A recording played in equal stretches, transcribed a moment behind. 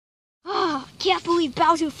can't believe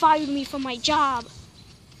Bowser fired me from my job.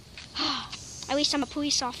 At least I'm a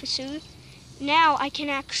police officer. Now I can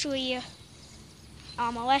actually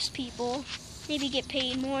molest people. Maybe get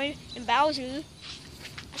paid more than Bowser.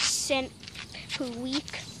 A cent per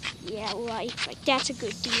week. Yeah, right. Like, that's a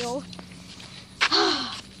good deal.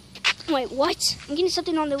 Wait, what? I'm getting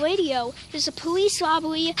something on the radio. There's a police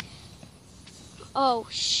robbery. Oh,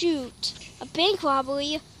 shoot. A bank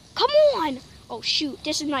robbery. Come on! Oh, shoot.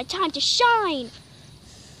 This is my time to shine.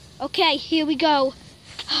 Okay, here we go.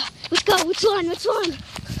 Let's go. Let's run. Let's run.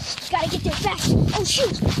 Gotta get there fast. Oh,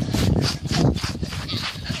 shoot.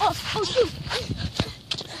 Oh, shoot.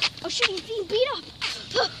 Oh, shoot. He's being beat up.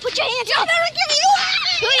 Put your hands up.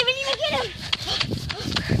 Don't even need to get him.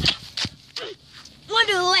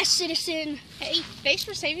 Wonder the last citizen. Hey, thanks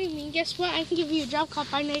for saving me. Guess what? I can give you a job called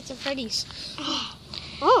Five Nights at Freddy's.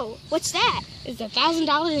 Oh, what's that? It's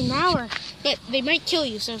 $1,000 an hour, but they might kill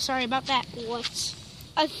you, so sorry about that. What?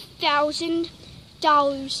 $1,000?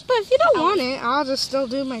 But if you don't want it, I'll just still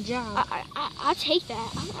do my job. I'll take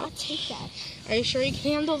that. I'll take that. Are you sure you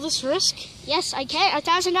can handle this risk? Yes, I can.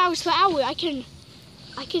 $1,000 per hour. I can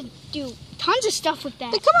do tons of stuff with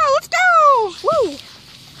that. Then come on, let's go! Woo!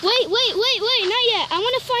 Wait, not yet. I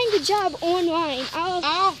want to find the job online.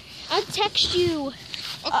 I'll text you.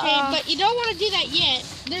 Okay, but you don't want to do that yet.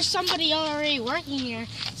 There's somebody already working here,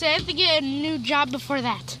 so I have to get a new job before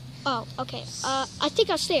that. Oh, okay. I think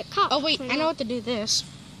I'll stay at cop. Oh wait, I know what to do this.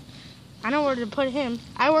 I know where to put him.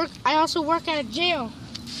 I also work at a jail.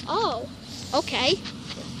 Oh, okay.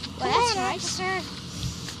 Well, that's nice.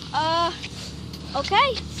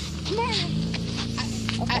 Okay. Come on.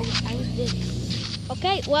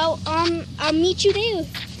 Okay, well, I'll meet you there.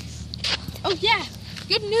 Oh yeah,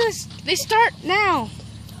 good news. They start now.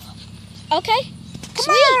 Okay.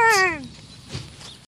 Come on.